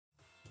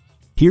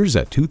Here's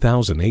a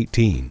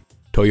 2018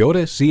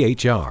 Toyota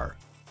CHR.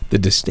 The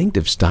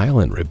distinctive style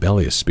and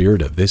rebellious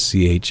spirit of this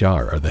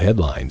CHR are the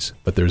headlines,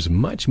 but there's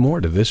much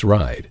more to this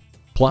ride.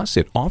 Plus,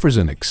 it offers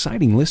an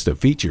exciting list of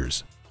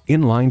features: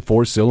 inline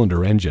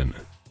 4-cylinder engine,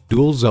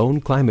 dual zone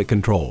climate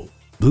control,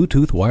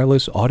 Bluetooth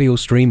wireless audio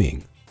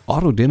streaming,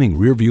 auto-dimming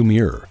rearview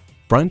mirror,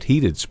 front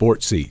heated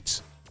sport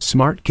seats,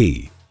 smart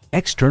key,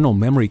 external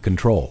memory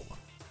control,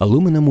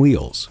 aluminum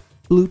wheels,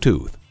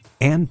 Bluetooth,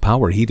 and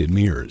power heated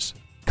mirrors.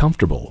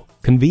 Comfortable,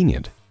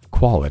 convenient,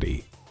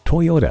 quality.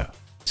 Toyota.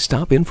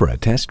 Stop in for a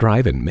test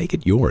drive and make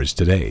it yours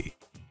today.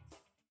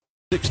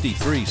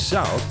 63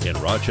 South in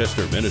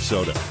Rochester,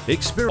 Minnesota.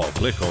 Experience,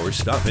 click or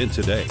stop in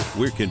today.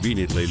 We're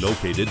conveniently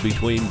located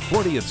between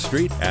 40th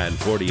Street and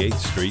 48th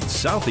Street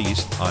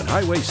Southeast on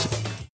Highway 6.